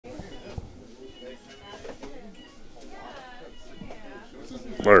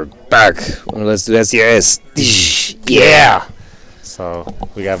We're back. Let's do this. Yes. Yeah. So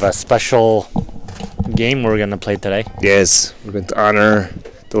we have a special game we're gonna play today. Yes. We're going to honor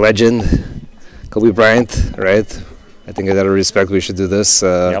the legend, Kobe Bryant. Right. I think out of respect we should do this.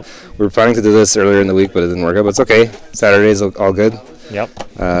 Yep. We were planning to do this earlier in the week, but it didn't work out. But it's okay. Saturday's all good. Yep.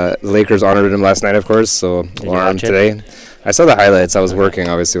 The Lakers honored him last night, of course. So we'll honor him today. I saw the highlights. I was working,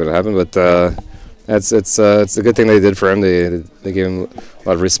 obviously, when it happened, but. It's a good thing they did for him. They gave him a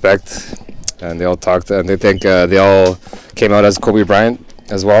lot of respect, and they all talked. And they think they all came out as Kobe Bryant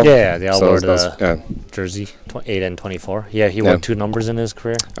as well. Yeah, they all wore the jersey 8 and 24. Yeah, he won 2 numbers in his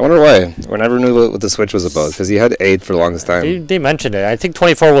career. I wonder why. I never knew what the switch was about because he had 8 for the longest time. They mentioned it. I think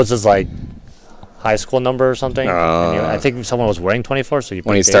 24 was his like high school number or something. And I think someone was wearing 24, so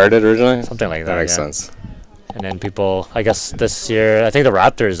when he started originally, something like that. That makes sense. And then people, I guess this year, I think the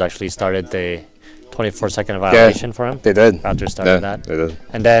Raptors actually started the 24-second violation for him. They did. Raptors started that. They did.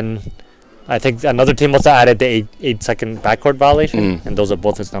 And then I think another team also added the 8-second backcourt violation, and those are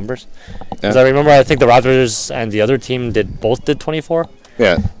both his numbers. Because I remember, I think the Raptors and the other team both did 24.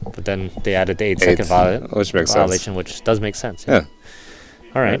 Yeah. But then they added the 8-second violation, which does make sense. Yeah.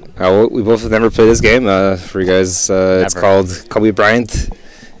 All right. We both have never played this game. For you guys, it's called Kobe Bryant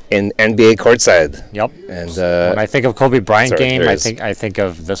in NBA Courtside. Yep. And when I think of Kobe Bryant game, I think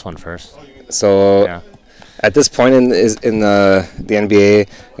of this one first. So at this point in the NBA,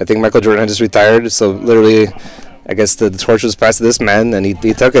 I think Michael Jordan had just retired. So literally, I guess the torch was passed to this man, and he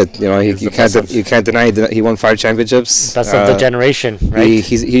took it. You know, you can't deny he won 5 championships. Best of the generation, right?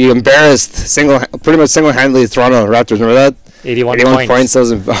 He embarrassed pretty much single-handedly Toronto Raptors. Remember that? 81 points.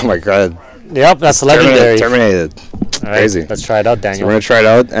 Oh my God. Yep, that's legendary. Terminated. All right, crazy. Let's try it out, Daniel. So we're gonna try it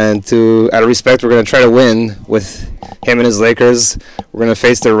out, and out of respect, we're gonna try to win with him and his Lakers. We're gonna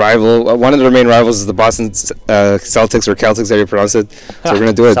face their rival. One of their main rivals is the Boston Celtics or Celtics, how you pronounce it. So we're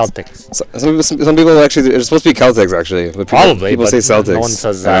gonna do it. Celtics. So, some people actually, it's supposed to be Celtics actually. But people say Celtics. No one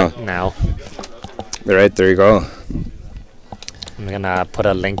says that now. All right, there you go. I'm gonna put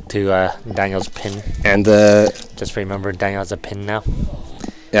a link to Daniel's pin. And just remember, Daniel has a pin now.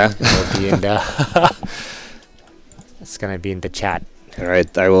 Yeah. It'll be in the it's gonna be in the chat. All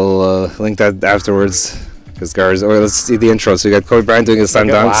right, I will link that afterwards. Because guys, let's see the intro. So you got Kobe Bryant doing his slam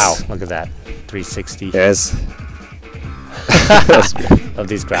dunks. Wow, look at that, 360. Yes. Love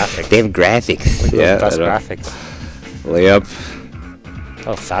these graphics. They have graphics. Look at those best graphics. Layup.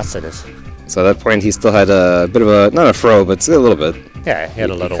 How fast it is. So at that point, he still had a bit of a, not a fro, but still a little bit. Yeah, he had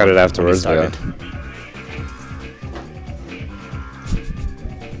a little. Cut it afterwards.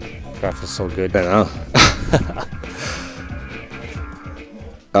 Graph is so good. I know.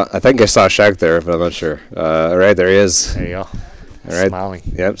 I think I saw Shaq there, but I'm not sure. All right, there he is. There you go. All right. Smiling.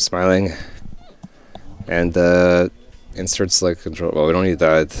 Yep, smiling. And insert select control. Well, we don't need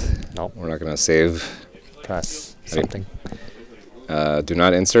that. Nope. We're not going to save. Press something. Do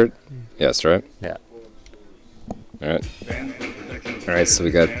not insert? Yes, right? Yeah. All right. All right, so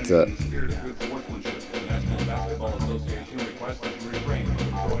we got...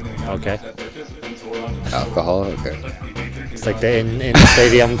 okay. Alcohol? Okay. It's like they're in the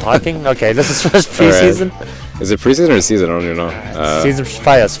stadium talking. Okay, this is first preseason. Right. Is it preseason or season? I don't even know. Season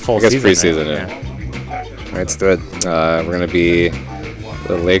probably has full season. I guess preseason, yeah. All right, let's do it. We're going to be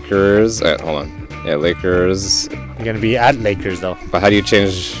the Lakers. Hold on. Yeah, Lakers. You're going to be at Lakers, though. But how do you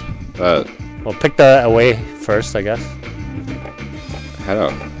change that? Well, pick the away first, I guess. How do?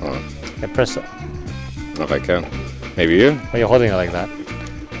 Hold on. I press it. I don't know if I can. Maybe you? Why are you holding it like that?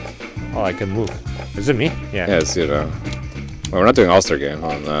 Oh, I can move. Is it me? Yeah. Yeah, it's you now. Well, we're not doing All-Star game.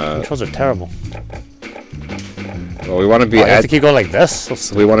 Controls are terrible. Well, we want to be you have to keep going like this?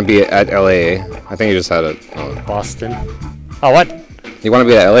 So we want to be at LA. I think you just had it. Boston. Oh, what? You want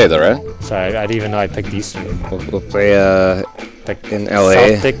to be at LA, though, right? Sorry, I didn't even know I picked these 3. We'll play in LA.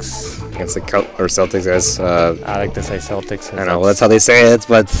 Celtics. Against the Celtics, guys. I like to say Celtics. I know, well, that's how they say it,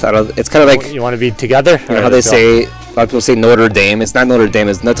 but I don't, it's kind of like... You want to be together? You know how they say... A lot of people say Notre Dame. It's not Notre Dame,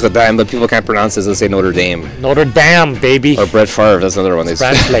 it's Notre Dame, but people can't pronounce it, so they say Notre Dame. Notre Dame, baby. Or Brett Favre, that's another one they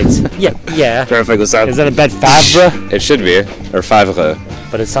say. Translates. Yeah. Is that a Brett Favre? It should be. Or Favre.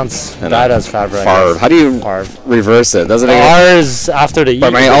 But it sounds bad as Favre. Favre. How do you reverse it? Doesn't it? R's after the E.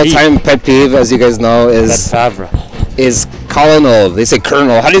 But my all-time pet peeve, as you guys know, is... Brett Favre. Is Colonel. They say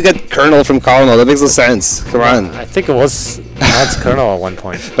Colonel. How do you get Colonel from Colonel? That makes no sense. Come on. I think it was Colonel at one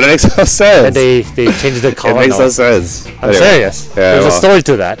point. But it makes no sense. And they changed the Colonel. It makes no sense. I'm serious. Yeah, There's a story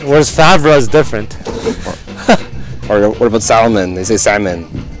to that. Whereas Favre is different. Or what about Salmon? They say Salmon.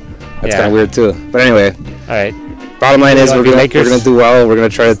 That's kind of weird too. But anyway. All right. Bottom line is we're gonna do well. We're gonna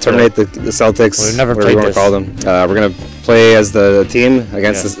try to terminate the Celtics. We've never played this. Call them. We're gonna play as the team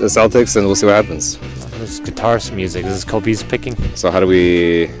against the Celtics, and we'll see what happens. This is guitar music. This is Kobe's picking. So how do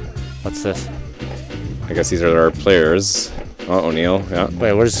we? What's this? I guess these are our players. Oh, O'Neal. Yeah.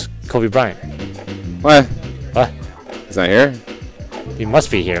 Wait, where's Kobe Bryant? What? What? He's not here. He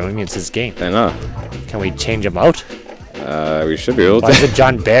must be here. I mean, it's his game. I know. Can we change him out? We should be able to. Why is it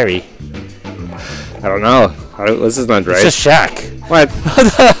John Barry? I don't know. This is not right. It's just Shaq. What?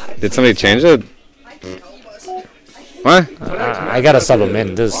 Did somebody change it? What? I gotta sub him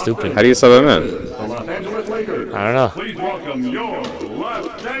in. This is stupid. How do you sub him in? I don't know. Please welcome your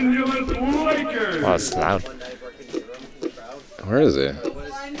Los Angeles Lakers. Oh, it's loud. Where is he?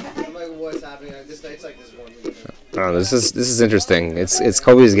 Oh, this is interesting. It's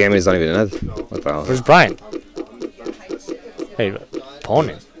Kobe's game and he's not even in it. What the hell? Where's Bryant? Hey,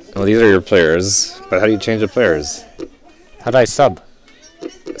 opponent. Well, these are your players, but how do you change the players? How do I sub?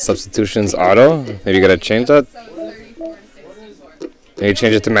 Substitutions auto? Maybe you gotta change that? Maybe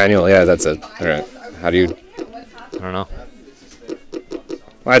change it to manual. Yeah, that's it. Alright. How do you... I don't know.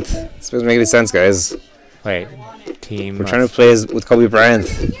 What? This doesn't make any sense, guys. Wait. Team... We're trying to play with Kobe Bryant.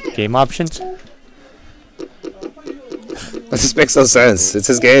 Game options? This makes no sense. It's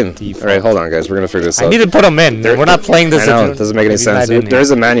his game. Alright, hold on, guys. We're gonna figure this out. I need to put him in. We're not playing this. I know, it doesn't make any sense.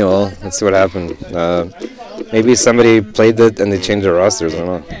 There's a manual. Let's see what happened. Maybe somebody played it and they changed their rosters. I don't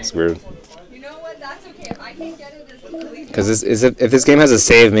know. It's weird. You know what? That's okay. I can get it as a police. Because if this game has a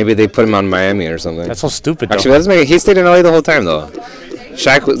save, maybe they put him on Miami or something. That's so stupid, though. Actually, that doesn't make it. He stayed in LA the whole time, though.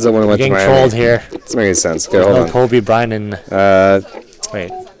 Shaq was the one who went to Miami. Getting trolled here. Doesn't make any sense. Okay, hold on. Kobe Bryant and...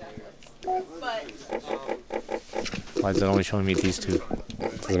 Wait. Why is it only showing me these two?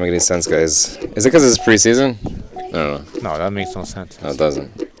 Doesn't make any sense, guys. Is it because it's preseason? I don't know. No, that makes no sense. No, it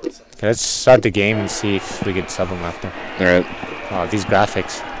doesn't. Okay, let's start the game and see if we can sub them after. Alright. Oh, these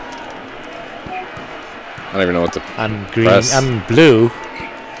graphics. I don't even know what to I'm green. press. I'm blue.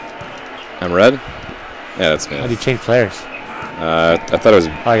 I'm red? Yeah, that's me. How do you change players? I thought it was...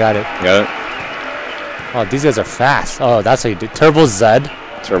 Oh, I got it. You got it? Oh, these guys are fast. Oh, that's how you do Turbo Z.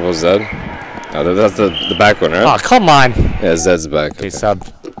 Turbo Z? Oh, that's the back one, right? Oh, come on. Yeah, Zed's back. Okay, sub.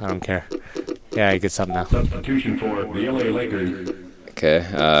 I don't care. Yeah, you get sub now. Substitution for the LA Lakers. Okay,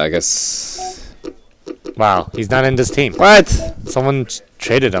 I guess... Wow, he's not in this team. What? Someone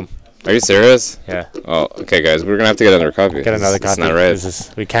traded him. Are you serious? Yeah. Oh, okay, guys, we're gonna have to get another copy. Get another copy. That's not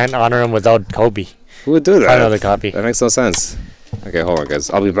right. We can't honor him without Kobe. Who would do that? Find another copy. That makes no sense. Okay, hold on, guys.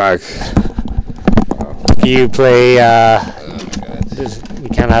 I'll be back. You play, you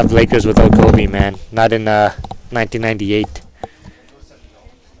can't have Lakers without Kobe, man. Not in 1998.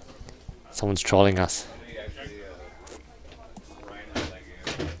 Someone's trolling us.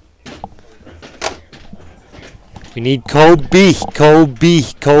 We need Kobe, Kobe,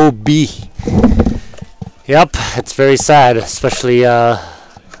 Kobe. Yep, it's very sad, especially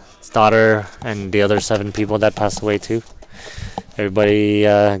his daughter and the other 7 people that passed away too. Everybody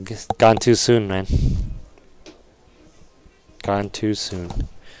gone too soon, man. Gone too soon.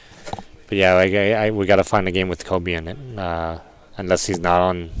 But yeah, we gotta find a game with Kobe in it, unless he's not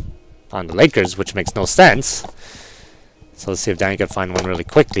on the Lakers, which makes no sense. So let's see if Danny can find one really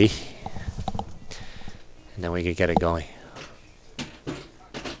quickly, and then we can get it going.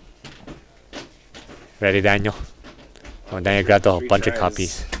 Ready, Daniel? Oh, Daniel grabbed a whole bunch of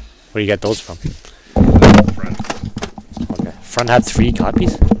copies. Where do you get those from? Okay. Front had 3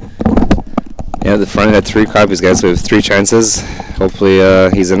 copies? Yeah, the front had 3 copies, guys. So we have 3 chances. Hopefully,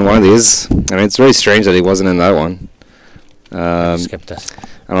 he's in one of these. I mean, it's really strange that he wasn't in that one. Skip this. I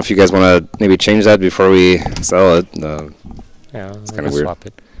don't know if you guys want to maybe change that before we sell it. Yeah, it's kind of weird. Swap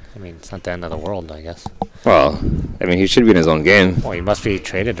it. I mean, it's not the end of the world, I guess. Well, I mean, he should be in his own game. Oh, he must be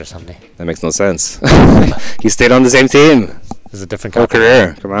traded or something. That makes no sense. He stayed on the same team. There's a different Whole copy.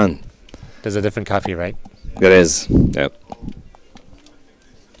 career. Come on. There's a different copy, right? It is. Yep.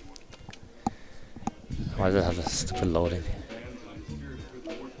 Why does it have a stupid loading?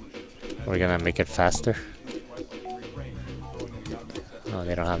 We're gonna make it faster. Oh,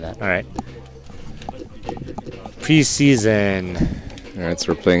 they don't have that. Alright. Preseason. Alright,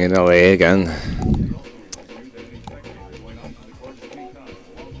 so we're playing in LA again.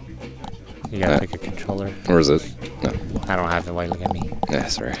 You gotta pick a controller. Where is it? No. I don't have it. Why look at me? Yeah,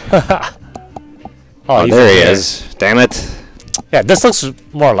 sorry. Oh, there he is. Damn it. Yeah, this looks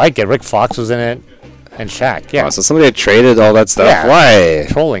more like it. Rick Fox was in it. And Shaq, yeah. Oh, so somebody had traded all that stuff? Yeah. Why?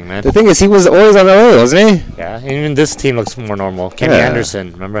 Trolling, man. The thing is, he was always on LA, wasn't he? Yeah, and even this team looks more normal. Kenny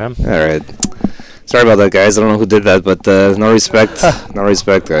Anderson, remember him? Alright. Sorry about that, guys. I don't know who did that, but no respect. No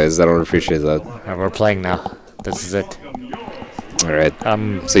respect, guys. I don't appreciate that. We're playing now. This is it. All right. So you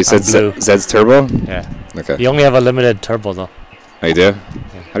I'm said blue. Zed's turbo? Yeah. Okay. You only have a limited turbo though. Oh, you do?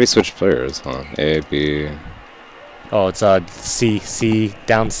 How do you switch players? Hold on. A, B. Oh, it's C,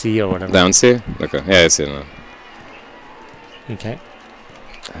 down C or whatever. Down C? Okay. Yeah, I see it now. Okay.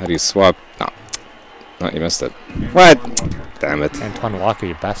 How do you swap? No. No, you missed it. What? Damn it. Antoine Walker,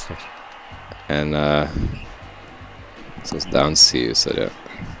 you bastard. And, so it's down C, you said, yeah.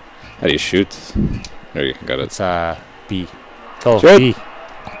 How do you shoot? There you got it. It's B. Go, Shoot. B.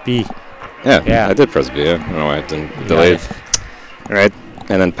 B. Yeah, I did press B, yeah. I don't know why I didn't You delay got it. Alright.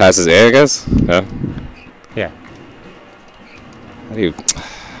 And then passes A, I guess? Yeah. Yeah. How do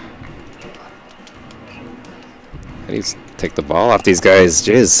you take the ball off these guys?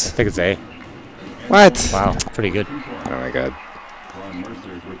 I Jeez. think it's A. What? Wow, pretty good. Oh my god.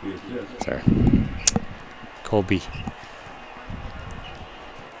 Sorry. Kobe.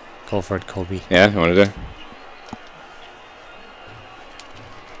 Go for it, Kobe. Yeah, you want to do?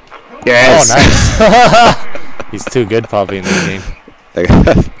 Yes! Oh, nice. He's too good probably in this game.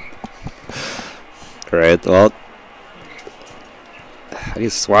 Right, well. How do you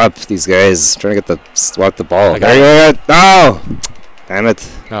swap these guys? Trying to get swap the ball. I got There you go. No! Damn it.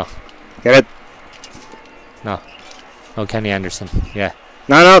 No. Get it. Oh, Kenny Anderson. Yeah.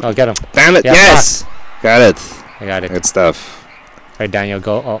 No. Oh, get him. Damn it. Yeah, Yes! Got it. I got it. Good stuff. Right, Daniel,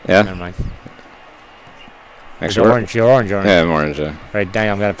 go. Oh, Yeah. never mind. Actually, You're orange. You're orange. yeah, I'm orange, yeah. Right,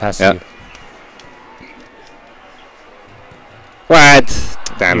 Daniel, I'm going to pass Yeah. to you. What?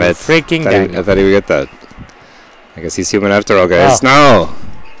 Damn You it. freaking I Daniel. thought he would get that. I guess he's human after all, guys. No!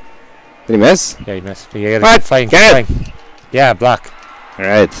 Did he miss? Yeah, you missed. You gotta What? keep playing. Get it! Keep playing. Yeah, block.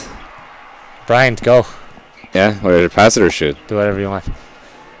 Alright. Bryant, go. Yeah, what did it pass it or shoot? Do whatever you want.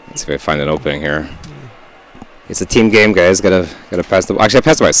 Let's see if I find an opening here. It's a team game, guys. Gotta pass the. Actually, I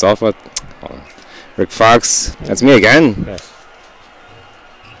passed it myself. What? Hold on. Rick Fox. That's me again. Yes.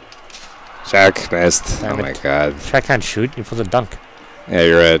 Shaq missed. Damn Oh my it. god. Shaq can't shoot. You put the dunk. Yeah,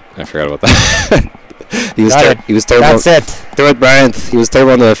 you're right. I forgot about that. he was Got it. he was terrible. That's it. Do it, Bryant. He was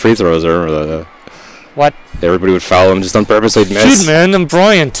terrible on the free throws. I remember that. What? Everybody would foul him just on purpose, so he'd miss. Shoot, man. I'm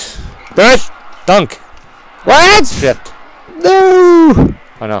Bryant. Do it. Dunk. What? Shit. No!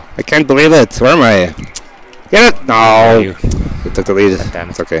 Oh, no. I can't believe it. Where am I? Get it? No. You. He took the lead. Damn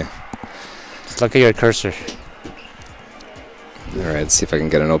it. It's okay. Just look at your cursor. Alright, see if I can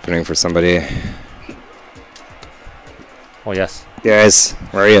get an opening for somebody. Oh, yes. Yes.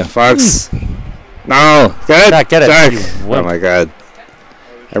 Where are you? Fox? No. Get it? Jack, get it. Jack. You Oh wimp. my god.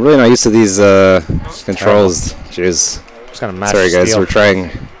 I'm really not used to these controls. Jeez. Just gonna mash Sorry guys, steal. we're trying.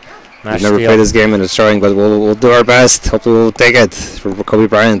 Mash We've never steal. played this game and it's showing, but we'll do our best. Hopefully we'll take it for Kobe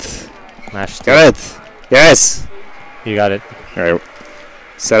Bryant. Mash steal. Got it. Yes. You got it. Alright.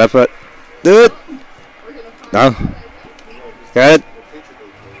 Set up it. Do it. No. Got it.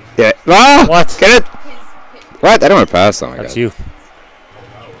 Yeah. Ah! What? Get it. What? I don't want to pass. Oh my That's god. you.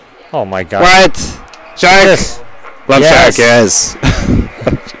 Oh, my God. What? Shaq. Yes. Love Yes. Shaq, yes.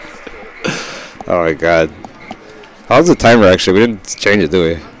 Oh my god. How's the timer actually? We didn't change it, do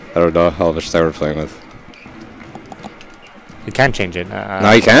we? I don't know how much time we're playing with. You can't change it.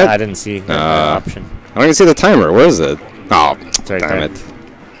 No, you can't? I didn't see that option. I don't even see the timer. Where is it? Oh, It's right damn there. it.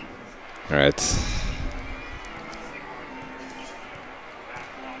 Alright.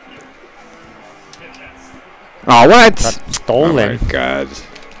 Oh, what? Got Oh stolen. my god.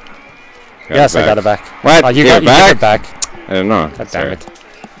 Yes, I got it back. What? Oh, you got got it back? it back. I don't know. God damn Sorry. it.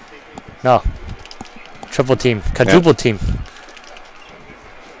 No. Triple team. Quadruple team.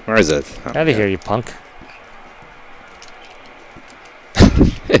 Where is it? Oh, Get out of yeah. here, you punk.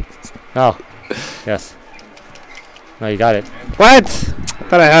 No. Yes. No, you got it. What? I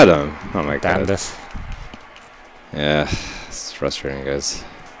thought I had him. Oh my Damn god. this. Yeah. It's frustrating, guys.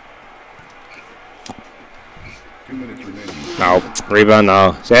 No. Rebound,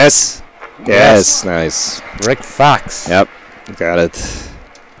 no. Yes. Yes. Nice. Rick Fox. Yep. Got it.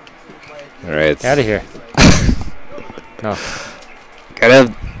 Alright. Get out of here. No. Get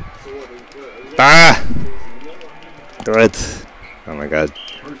him. Ah! Do it. Oh my god.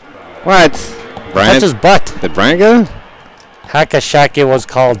 What? Touch Bryant? his butt. Did Bryant get it? Hakashaki was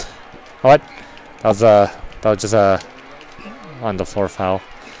called. What? That was just a on the floor foul.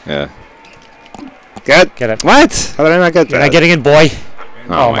 Yeah. Get Get it. What? How did I not get that? You're not getting it, boy.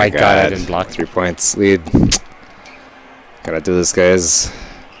 Oh, Oh my god, I didn't block. 3 points lead. Gotta do this, guys.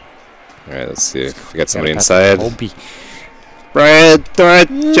 Alright, let's see if we get somebody Gotta pass it inside. to Kobe. Bryant, do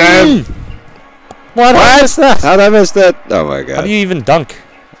it, jam! What? What is that? How'd I miss that? Oh my How god. do you even dunk?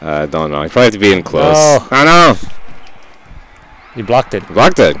 I don't know. You probably have to be in close. No. Oh no! You blocked it.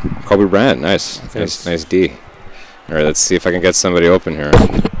 Blocked it. Kobe Bryant. Nice. Yes. Nice D. Alright, let's see if I can get somebody open here.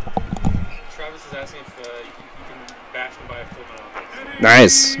 Travis is asking if you can bash him by a full minute.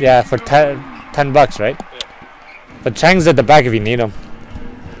 Nice. Yeah, for $10, right? Yeah. But Chang's at the back if you need him.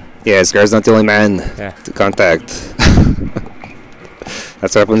 Yeah, Scar's not the only man to contact.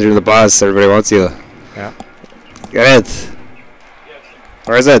 That's what happens when you're the boss. Everybody wants you. Yeah. Get it.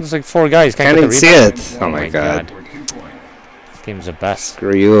 Where is it? There's like 4 guys. Can't even see it. Oh my god. This game's the best.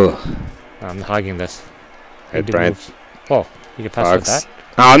 Screw you. I'm hogging this. Hey, Bryant. Oh, you can pass with that.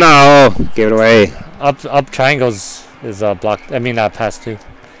 Oh no! Gave it away. Up triangles is blocked. I mean, pass too.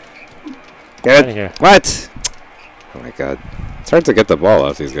 Get Out of here. it. What? Oh my god. It's hard to get the ball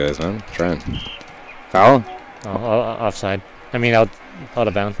off these guys, man. I'm trying. Foul? Oh, offside. I mean, out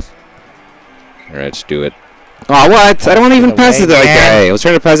of bounds. Alright, just do it. Oh, what? I don't want to even pass it to that guy. I was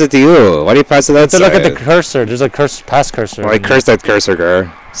trying to pass it to you. Why do you pass it that side? Look at the cursor. There's a pass cursor. Well, I cursed that cursor,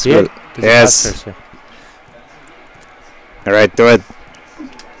 Gar. See it? Yes. Pass cursor. Alright, do it.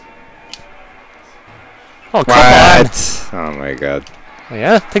 Oh, come on. What? Oh my god. Oh,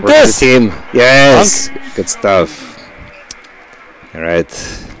 yeah, take Work as this. a team. Yes. Good stuff. Alright.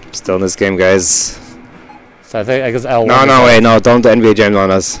 Still in this game, guys. So I guess L1. No, wait, no. Don't NBA Jam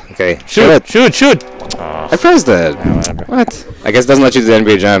on us. Okay. Shoot. I pressed it. Whatever. What? I guess it doesn't let you do the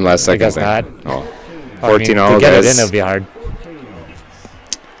NBA Jam last second. I guess not. Oh. I mean, 14 all, to get guys. it in, it'll be hard.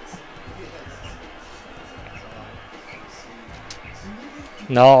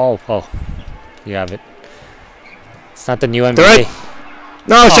 No. Oh. You have it. It's not the new NBA. Do it.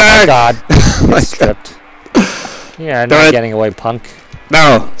 No, Oh Shaq. my god. My Stripped. Yeah, Do not it. getting away, punk.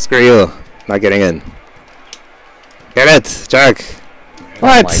 No, screw you. Not getting in. Get it, Jack.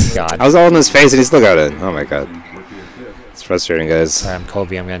 What? Oh my god. I was all in his face and he still got it. Oh my god. It's frustrating, guys. Sorry, I'm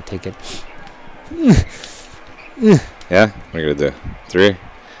Kobe. I'm gonna take it. Yeah? What are you gonna do? 3?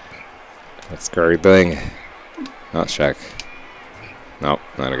 What's Curry doing? Not Shaq. Nope,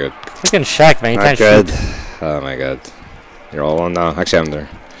 not a good. Freaking Shaq, man. You Not can't good. shoot. Oh my god. You're all alone now. Actually, I'm there.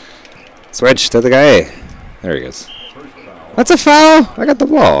 Switch to the guy. There he goes. That's a foul. I got the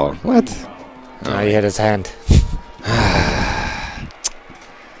ball. What? Oh, he hit his hand.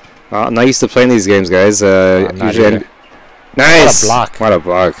 Well, I'm not used to playing these games, guys. I'm not Usually, either. nice. What a block. What a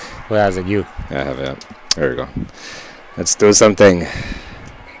block. Who has it? You. Yeah, I have it. There we go. Let's do something.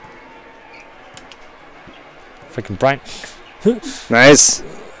 Freaking Bryant. Nice.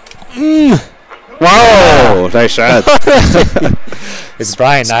 Whoa! Nice shot. It's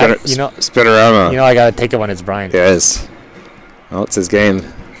Bryant. You know Spinorama. I gotta take it when it's Bryant. Yes. Well, it's his game.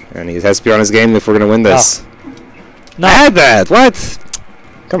 And he has to be on his game if we're going to win this. No. I had that. What?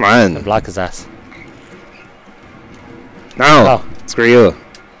 Come on. Block his ass. No. Oh. Screw you.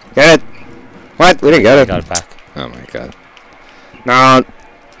 Get it. What? We didn't get I it. got it back. Oh my god. No.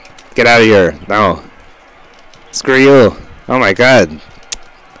 Get out of here. No. Screw you. Oh my god.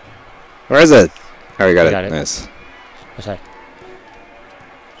 Where is it? Oh, you got it. Nice. Sorry.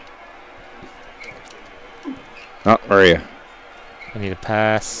 Oh, where are you? I need a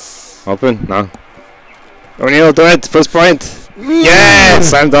pass. Open? No. O'Neal, do it. First point.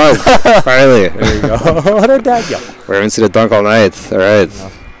 Yes! I'm done. Finally. There you go. What a dad, yo. We haven't seen a dunk all night. Alright. No.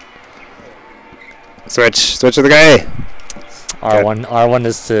 Switch to the guy. R1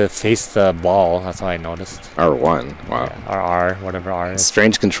 is to face the ball. That's how I noticed. R1. Wow. Yeah, R, whatever R is.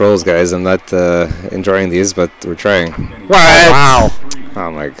 Strange controls, guys. I'm not enjoying these, but we're trying. What? Wow.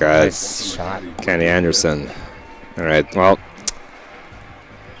 Oh my god. Nice shot. Kenny Anderson. Alright, well.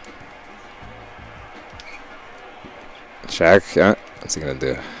 Shaq, yeah. What's he gonna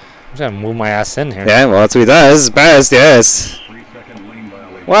do? I'm just gonna move my ass in here. Yeah, well, that's what he does. Best, yes.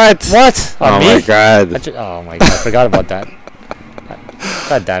 What? What? Oh me? my god. Oh my god, I forgot about that.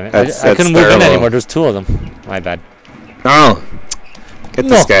 God damn it. That's I couldn't move in terrible. anymore. There's 2 of them. My bad. No. Get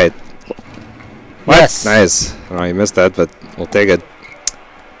this guy. What? Yes. Nice. Oh, you missed that, but we'll take it.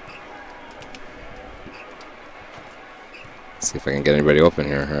 See if I can get anybody open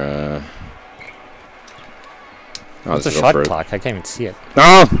here. I'll It's a just go shot for it. clock. I can't even see it.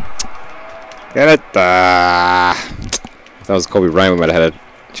 No! Get it! If that was Kobe Bryant, we might have had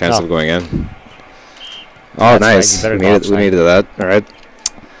a chance No. of going in. Oh, That's right, nice. you better We go needed, we outside. needed that. Alright.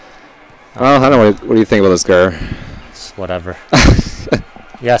 Well, I don't know. What do you think about this guy? It's whatever.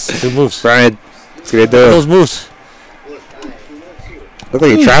 Yes, 2 moves. Bryant, what's he gonna do? Those moves. Look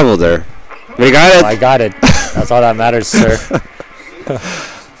like he traveled there. But he got it! I got it. That's all that matters, sir.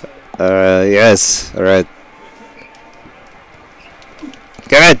 Yes. Alright.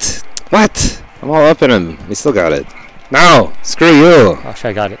 Get it! What? I'm all up in him. He still got it. No! Screw you!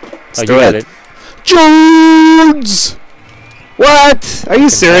 Actually, I got it. Let's Oh, do you got it. it. Jones! What? Are you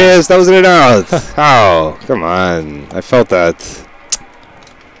serious? That was in and out. How? Come on. I felt that.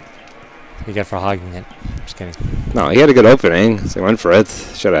 You get for hogging it. Just kidding. No, he had a good opening, so he went for it.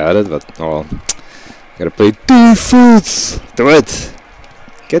 Should have had it, but oh well. Gotta play defense. Do it.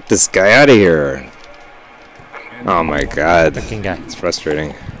 Get this guy out of here. Oh my god. It's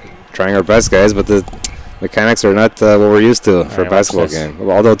frustrating. Trying our best, guys, but the mechanics are not what we're used to for a basketball game.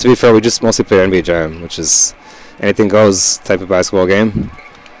 Well, although, to be fair, we just mostly play NBA Jam, which is anything goes type of basketball game.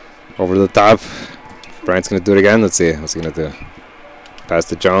 Over the top. Bryant's going to do it again. Let's see. What's he going to do? Pass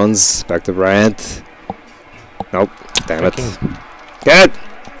to Jones. Back to Bryant. Nope. Damn it. Get it!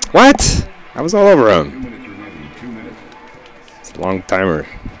 What? I was all over him. It's a long timer.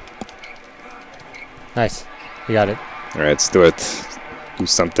 Nice. You got it. Alright, let's do it. Do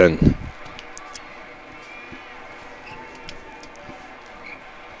something.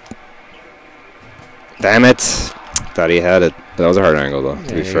 Damn it. Thought he had it. That was a hard angle, though,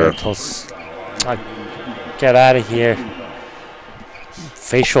 to be fair. Close. Get out of here.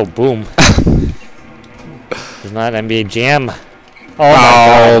 Facial boom. It's not NBA Jam. Oh my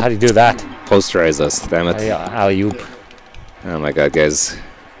god. How do you do that? Posterize us. Damn it. Alley-oop. Oh my god, guys.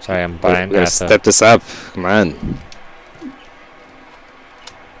 Sorry, I'm Brian. We're gonna step this up. Come on.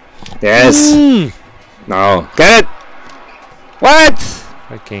 Yes. No. Get it. What?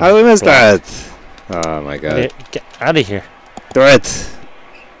 Okay. How did we miss that? Oh my god. Get out of here. Do it.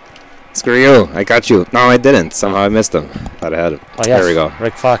 Screw you. I got you. No, I didn't. Somehow I missed him. Thought I had him. Oh, yes. There we go.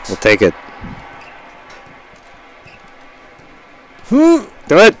 Rick Fox. We'll take it. Do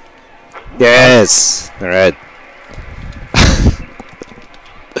it. Yes. All right.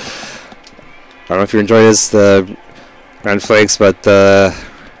 I don't know if you enjoy this, Grand Flakes, but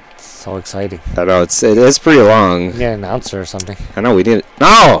so exciting. I know it is pretty long. Yeah, an announcer or something. I know we need it.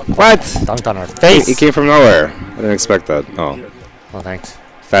 No, what? Dunked on our face. He came from nowhere. I didn't expect that. Oh. Well, thanks.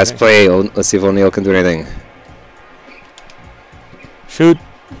 Fast play. Let's see if O'Neal can do anything. Shoot.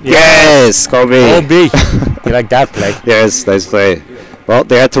 Yes, Kobe. Kobe. You like that play? Yes, nice play. Well,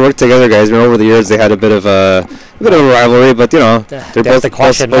 they had to work together, guys. I mean, over the years, they had a bit of a rivalry, but you know, they're both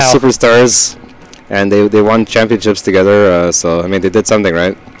superstars, and they won championships together. So I mean, they did something,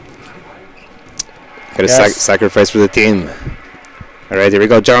 right? Got to sacrifice for the team. All right, here we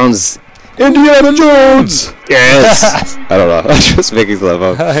go, Jones. Indiana Jones. Yes. I don't know. I'm just making stuff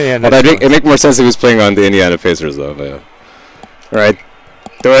up. It'd make more sense if he was playing on the Indiana Pacers, though. But, yeah. All right,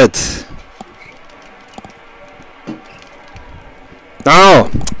 do it. No.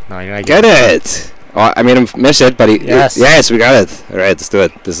 No, you're not get it. Oh, I made him miss it, but he. Yes, we got it. All right, let's do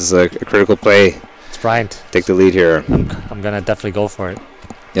it. This is a critical play. It's Bryant. Take the lead here. I'm gonna definitely go for it.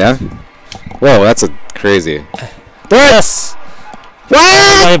 Yeah. Whoa, that's a crazy. Do it. Yes. What?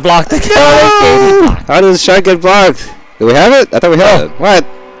 I blocked it. No! How did the shot get blocked? Did we have it? I thought we had it. What?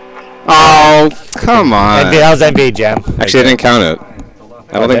 Oh, come on. That was NBA Jam. Actually, I didn't count it.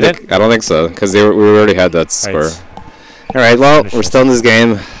 I don't think so, because we already had that score. All right. Well, we're still in this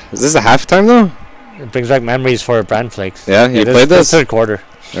game. Is this a halftime though? It brings back memories for Brand Flakes. Yeah, you played this? Third quarter.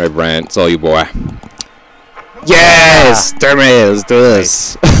 All right, Bryant, it's all you, boy. Yes, terminate. Let's do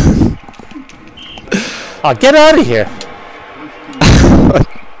this. Oh, get out of here!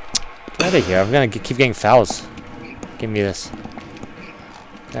 Get out of here! I'm gonna keep getting fouls. Give me this.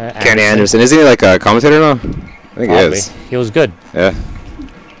 Kenny Anderson, isn't he like a commentator now? I think he is. He was good. Yeah.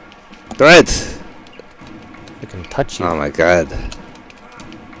 Do it. I can touch you. Oh my god.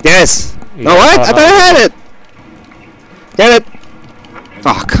 Yes. No, what? I thought I had it. Get it.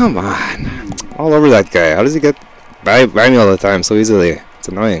 Oh, come on. All over that guy. How does he get by me all the time so easily? It's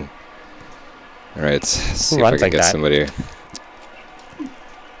annoying. All right. Let's see if I can get somebody.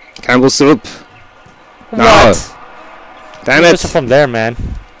 Campbell Soup. No. Damn it. From there, man.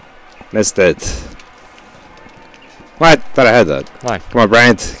 Missed it. What? Thought I had that. Come on,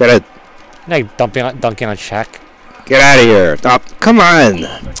 Bryant. Get it. Like dunking on Shaq. Get out of here. Stop. Come on.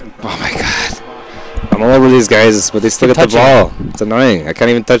 Oh my god. I'm all over these guys, but they still get the ball. It's annoying. I can't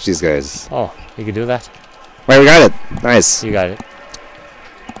even touch these guys. Oh, you can do that? Wait, we got it. Nice. You got it.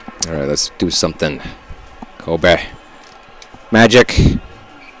 Alright, let's do something. Kobe. Magic.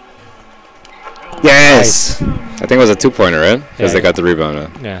 Yes! Nice. I think it was a 2-pointer, right? Because they got the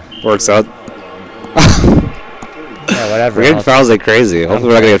rebound. Yeah. Works out. Yeah, whatever. We're getting fouls like crazy. Hopefully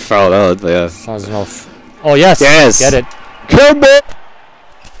we're not going to get fouled out, but yeah. Oh, yes. Yes. Get it. Kobe!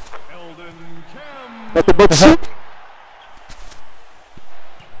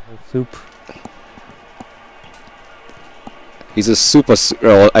 Soup. He's a super.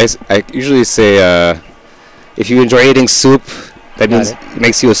 I usually say if you enjoy eating soup, that means it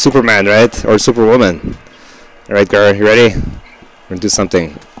makes you a Superman, right? Or Superwoman. All right, Gar, you ready? gonna do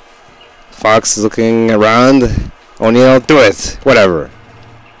something. Fox is looking around. O'Neal, do it. Whatever.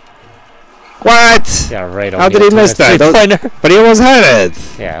 What? Yeah, right. How did he miss that? But he almost had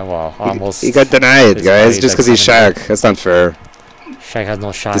it. Yeah, well, almost. He got denied, His guys, body just because he's coming Shaq. That's not fair. Shaq has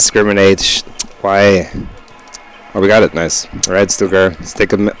no shot. Discriminate. Why? Oh, we got it. Nice. All right, Stuker. Let's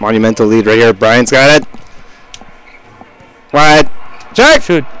take a monumental lead right here. Bryant's got it. What? Shaq!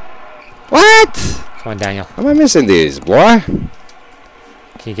 Shoot. What? Come on, Daniel. How am I missing these, boy?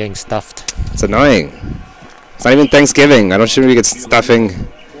 Keep getting stuffed. It's annoying. It's not even Thanksgiving. I don't shouldn't we get stuffing.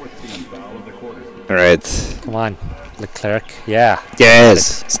 All right. Come on, Leclerc. Yeah.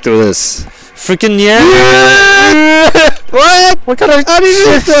 Yes. Let's do this. Freaking yeah! What? What kind of? How did you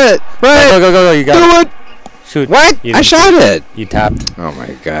miss it? Right. Go! You got Do it. Shoot. What? I shot it. You tapped. Oh my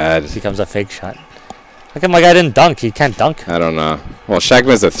God. It becomes a fake shot. How come my guy didn't dunk? He can't dunk. I don't know. Well, Shaq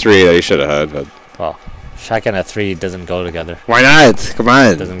missed a 3 that he should have had, but Well, Shaq and a 3 doesn't go together. why not? Come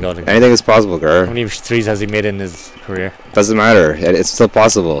on. Doesn't go together. Anything is possible, How girl. many 3s has he made in his career? Doesn't matter. It's still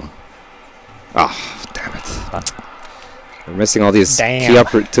possible. Oh, damn it. We're missing all these key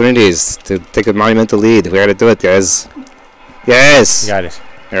opportunities to take a monumental lead. We gotta do it, guys. Yes. You got it.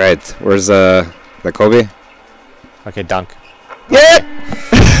 All right. Where's the Kobe? Okay, dunk. Yeah.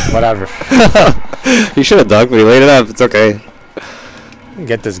 Whatever. He should have dunked, but he laid it up. It's okay.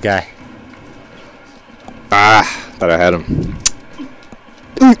 Get this guy. Ah, thought I had him.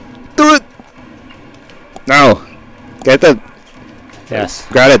 Do it. No. Get that. Yes.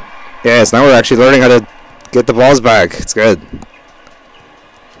 Got it. Yes. Now we're actually learning how to get the balls back. It's good.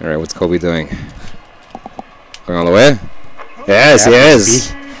 All right. What's Kobe doing? Going all the way? Yes, he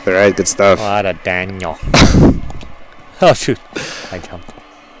is. All right. Good stuff. What a Daniel. Oh shoot! I jumped.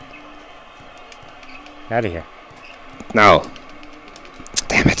 Out of here. No.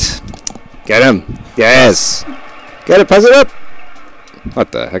 Damn it. Get him. Yes. Get it. Pass it up.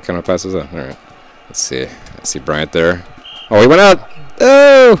 What the heck kind of pass was that? All right. Let's see. I see Bryant there. Oh, he went out.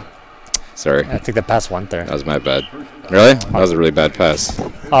 Oh. Sorry. I think the pass went there. That was my bad. Really? That was a really bad pass.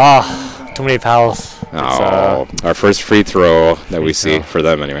 Ah, too many fouls. Oh, our first free throw that we see for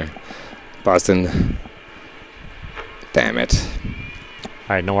them anyway. Boston. Damn it.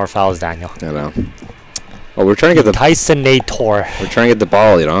 All right, no more fouls, Daniel. I know. Oh, we're trying to get the DTysonator. We're trying to get the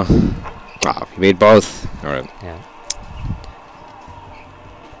ball, you know. Oh, we made both. All right. Yeah.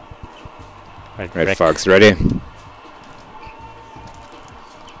 Right, Fox, ready?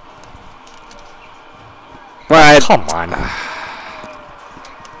 What? Come on. All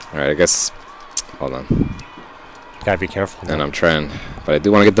right, I guess. Hold on. Gotta be careful. And I'm trying, but I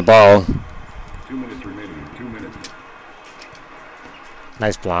do want to get the ball. 2 minutes remaining. 2 minutes.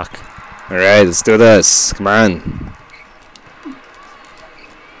 Nice block. All right, let's do this. Come on.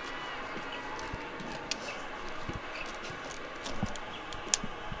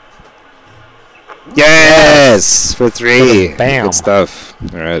 Yes, for 3. Bam. Good stuff.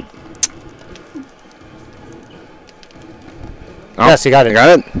 All right. Oh, Yes, you got it. You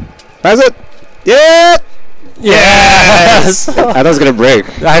got it. Pass it. Yeah. Yes! I thought it was gonna break.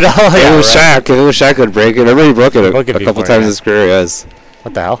 I know. If it was Shaq, if it was Shaq, would break it. Remember he broke it Broke it a couple before, times in yeah. his career. Yes.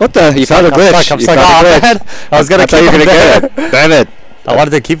 What the hell? What the? You found a glitch. I'm You stuck. found a Oh, glitch. man. I was gonna I thought keep you were him gonna there. get it. Damn it. I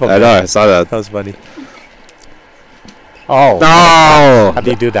wanted to keep him I know. there. I saw that. That was funny. Oh. No. How do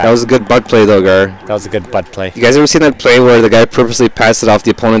you do that? That was a good butt play, though, Gar. That was a good butt play. You guys ever seen that play where the guy purposely passed it off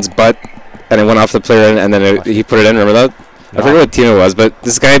the opponent's butt and it went off the player and then he put it in? Remember that? I forget what team it was, but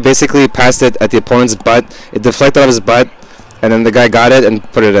this guy basically passed it at the opponent's butt. It deflected off his butt, and then the guy got it and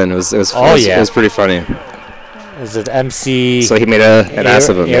put it in. It was it was pretty funny. Is it MC? So he made an ass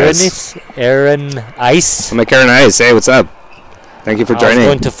of him. Yes. Aaron Ice. I'm like Aaron Ice. Hey, what's up? Thank you for I joining. was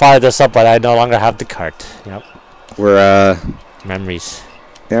going to fire this up, but I no longer have the cart. Yep. We're Memories.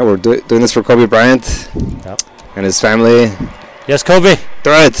 yeah, we're doing this for Kobe Bryant Yep. and his family. Yes, Kobe.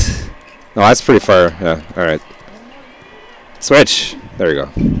 Do it. No, that's pretty far. Yeah. All right. Switch. There we go.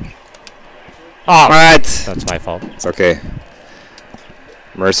 Oh, What? that's my fault. It's okay.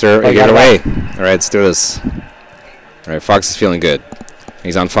 Mercer, Oh, you got get it away. All right, let's do this. All right, Fox is feeling good.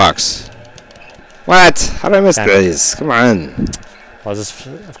 He's on Fox. What? How did I miss Damn. these? Come on. Well, this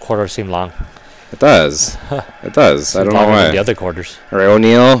quarter seemed long. It does. It does. I don't know Longer than why. the other quarters. All right,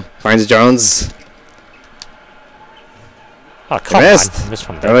 O'Neal finds Jones. Oh, come missed. on. Missed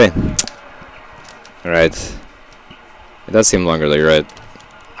from there. Really? All right. It does seem longer, though. You're right.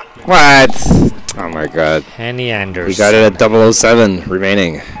 What? Oh my God. Henny Anderson. We got it at 007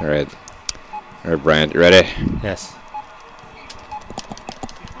 remaining. All right. All right, Bryant, you ready? Yes.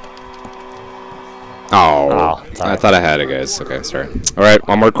 Oh, sorry. I thought I had it, guys. Okay, sorry. All right,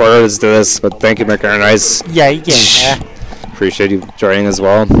 one more quarter. Let's do this. But thank you, McCarran Ice. Yeah, yeah. Appreciate you joining as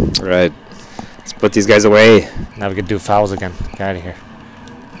well. All right. Let's put these guys away. Now we can do fouls again. Get out of here.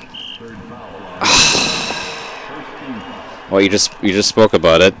 Well, you just spoke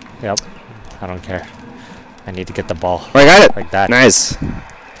about it. Yep. I don't care. I need to get the ball. Oh, I got it. Like that. Nice.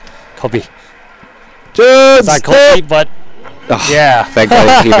 Kobe. Just It's not Kobe, but yeah. Thank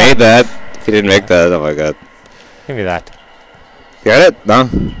God he made that. If he didn't make that, oh my God. Give me that. You got it? No?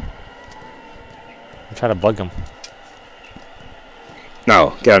 I'm trying to bug him.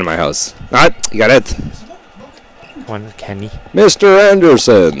 No. Get out of my house. Not. You got it. Come on, Kenny. Mr.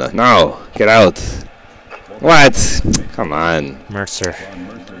 Anderson. No. Get out. What? Come on. Mercer.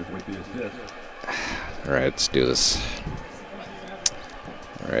 All right. Let's do this.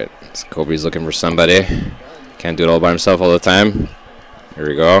 All right. So Kobe's looking for somebody. Can't do it all by himself all the time. Here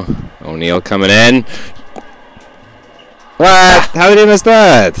we go. O'Neal coming in. What? How did he miss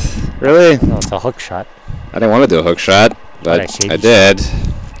that? Really? No, it's a hook shot. I didn't want to do a hook shot, but I did.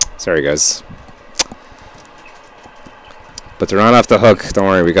 Sorry, guys. But they're not off the hook. Don't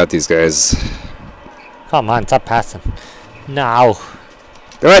worry, we got these guys. Come on, stop passing. No.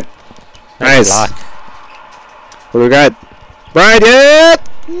 Do it. Nice. Block. What do we got? Bryant, yeah!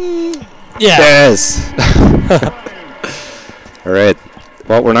 Yeah. Yes. All right.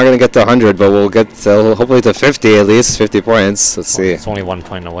 Well, we're not going to get to 100, but we'll get to, hopefully to 50 at least. 50 points. Let's see. It's only 1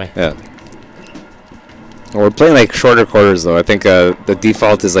 point away. Yeah. Well, we're playing like shorter quarters, though. I think the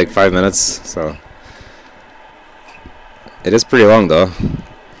default is like 5 minutes, so. It is pretty long, though.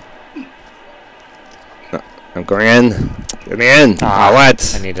 No, I'm going in. Get me in. Ah,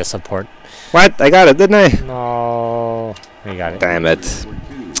 what? I need a support. What? I got it, didn't I? No. You got it. Damn it.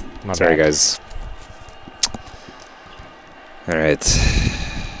 Not Sorry, bad. guys. All right.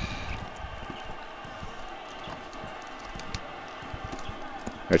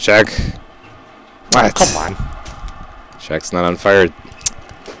 Check. What? Oh, come on. Shaq's not on fire.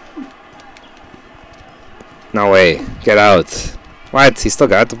 No way. Get out. What? He still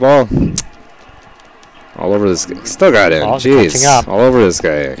got the ball? All over this guy. He still got it. Oh, Jeez. catching up. All over this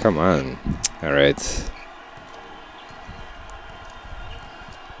guy. Come on. All right.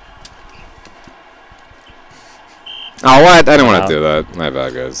 Oh, what? I didn't want to do that. My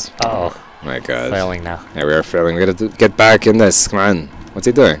bad, guys. Uh-oh. My God. Failing now. Yeah, we are failing. We gotta get back in this. Come on. What's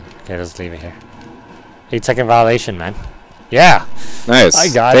he doing? Okay, let's leave it here. 8-second violation, man. Yeah. Nice. I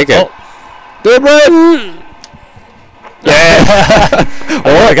got Take it. it. Do it, Brian. Yeah.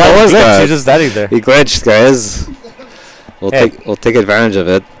 Oh my God, what was glitch. that? You're just standing there. He glitched, guys. We'll take advantage of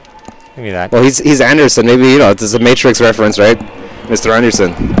it. Give me that. Well, he's Anderson. Maybe you know it's a Matrix reference, right? Mr.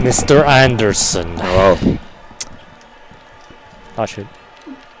 Anderson. Mr. Anderson. Oh. Well. Oh shit.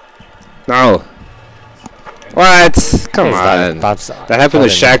 No. What? Come on. That happened to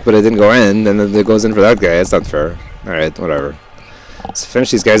Shaq, but it didn't go in, and then it goes in for that guy. That's not fair. All right, whatever. Let's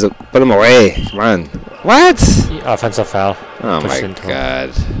finish these guys up. Put them away. Come on. What? Offensive foul. Oh Push my into God.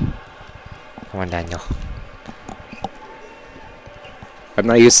 him. Come on, Daniel. I'm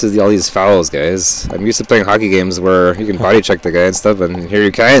not used to all these fouls, guys. I'm used to playing hockey games where you can body check the guy and stuff, and here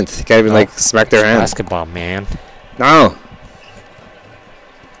you can't. You can't even like smack their hand. Basketball, man. No.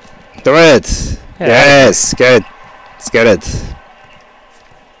 Do it. Yeah. Yes. Get it. Let's get it.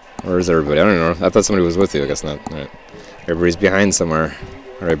 Where is everybody? I don't know. I thought somebody was with you. I guess not. All right. Everybody's behind somewhere.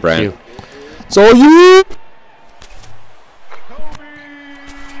 All right, Brian. You. So you. Kobe Bryant.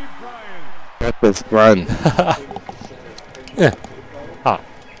 Get this run. Yeah. Oh.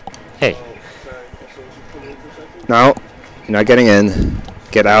 Hey. No. You're not getting in.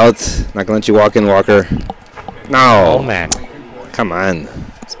 Get out. Not gonna let you walk in, Walker. No. Oh man. Come on.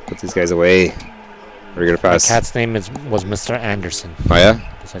 Let's put these guys away. We're gonna pass. The cat's name was Mr. Anderson. Oh yeah.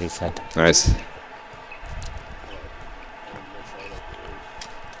 That's what he said. Nice.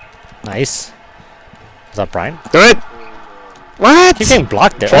 Nice. Is that Brian? Do it. What? He's getting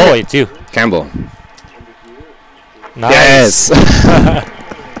blocked there. Try Oh, it. it's you. Campbell. Nice. Yes.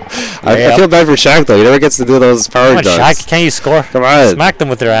 I feel bad for Shaq though. He never gets to do those power Come on, dunks. Shaq. Can't you score? Come on. Smack them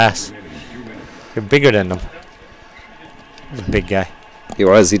with their ass. You're bigger than them. He's a big guy. He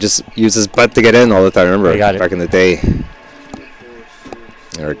was. He just used his butt to get in all the time. Remember, He got it. back in the day.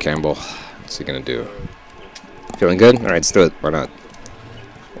 Eric Campbell. What's he gonna do? Feeling good? All right, let's do it. Why not?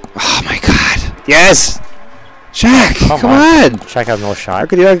 Oh my God! Yes, Shaq. Come on. Shaq has no How shot.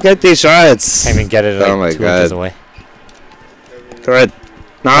 could you not get these shots? Can't even get it like Oh my 2 inches God. away. Go ahead.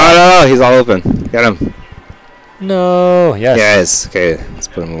 No, he's all open. Get him. No. Yes. Yes. Okay, let's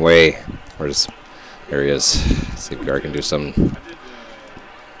put him away. Where's? There he is. Let's see if Gar can do something.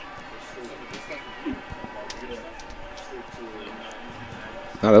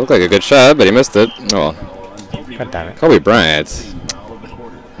 Oh, that looked like a good shot, but he missed it. Oh well. God damn it. Kobe Bryant.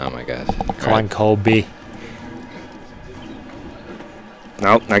 Oh my god. Come on, Kobe.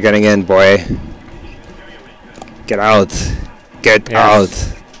 Nope, not getting in, boy. Get out. Get out.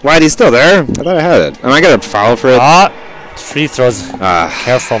 Why, he's still there? I thought I had it. Am I gonna foul for it? Ah, free throws. Ah,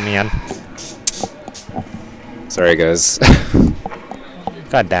 Careful, man. sorry, guys.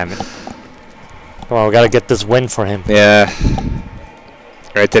 God damn it. Come on, we gotta get this win for him. Yeah.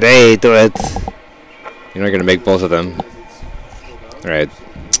 Alright, today, do it. You're not gonna make both of them. Alright.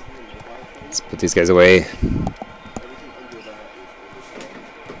 Let's put these guys away.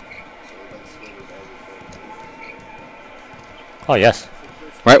 Oh, yes.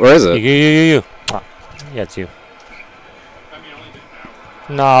 Right, where is it? You. Oh, yeah, it's you.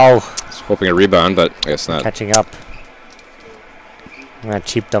 No. I was hoping a rebound, but I guess not. Catching up. I'm gonna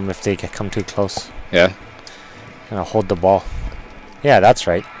cheap them if they come too close. Yeah. I'm gonna hold the ball. Yeah, that's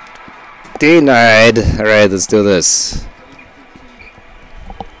right. Denied. Alright, let's do this.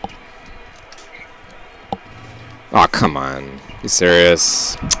 Oh, come on. You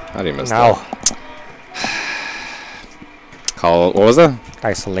serious? How do you miss that? Call, what was that?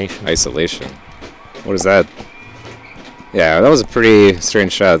 Isolation. Isolation. What is that? Yeah, that was a pretty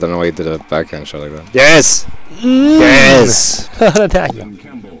strange shot. I don't know why he did a backhand shot like that. Yes! Yes! What happened?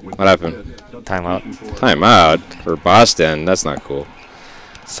 Timeout. Timeout for Boston. That's not cool.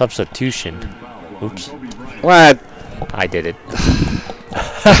 Substitution. Oops. What? I did it.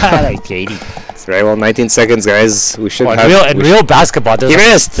 Like JD. That's right. Well, 19 seconds, guys. We should Well, have. in real basketball, He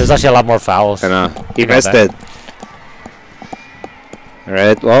missed! there's actually a lot more fouls. I know. He You know missed that. it.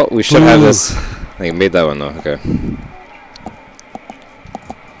 Alright, well, we should have this. I think he made that one, though. Okay.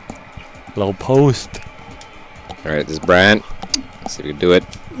 Low post. Alright, this is Bryant. Let's see if we can do it.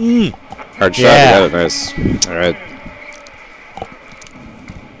 Hard shot. Yeah. You got it. Nice. Alright.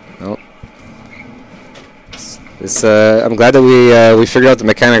 Well. This, I'm glad that we figured out the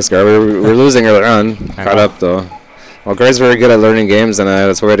mechanics, guard. We were losing earlier on. Caught up, though. Well, Gray's very good at learning games, and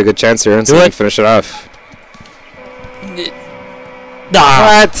that's why we had a good chance here. And so we can finish it off.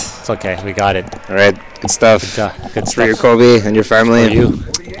 Ah, What? it's okay. We got it. Alright, good stuff. Good For your stuff. Kobe and your family. For you.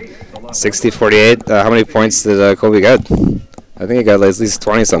 60-48. How many points did Kobe get? I think he got at least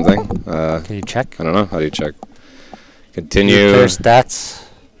 20 something. Can you check? I don't know. How do you check? Continue. Player stats.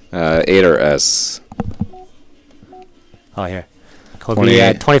 8 or S. Oh, here. Kobe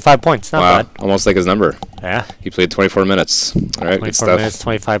had 25 points. Not Wow, bad. almost like his number. Yeah. He played 24 minutes. All right, good 24 stuff. minutes,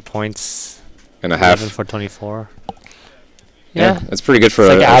 25 points. And a 11 half. for 24. Yeah, that's pretty good for It's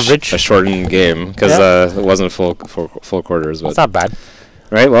like a average. a shortened game because it wasn't full quarters. But It's not bad.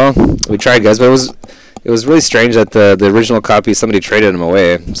 right, well, we tried, guys, but it was really strange that the original copy somebody traded them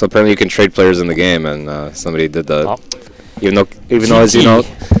away. So apparently you can trade players in the game, and somebody did that. Oh. Even though as you know,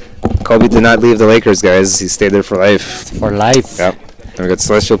 Kobe did not leave the Lakers, guys. He stayed there for life. For life. Yep. And we got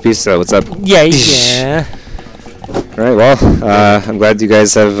Celestial Pizza. What's up? Yeah, yeah. All right. Well, I'm glad you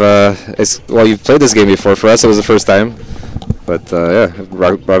guys have. You've played this game before. For us, it was the first time. But yeah,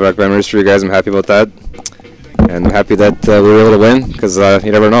 brought back memories for you guys. I'm happy about that, and I'm happy that we were able to win because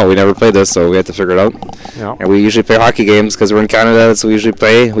you never know. We never played this, so we had to figure it out. No. And we usually play hockey games because we're in Canada. That's what we usually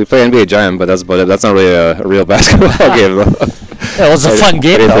play. We play NBA Jam, but that's about it. That's not really a real basketball game, though. Yeah, it was a fun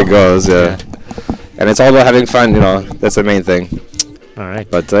game, though. Anything goes, yeah. And it's all about having fun. That's the main thing. All right.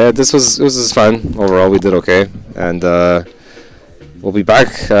 But this was fun overall. We did okay, and we'll be back,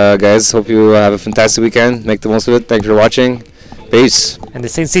 guys. Hope you have a fantastic weekend. Make the most of it. Thanks for watching. Peace. And the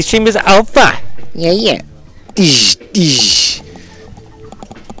Cincy stream is alpha. Yeah. Dish.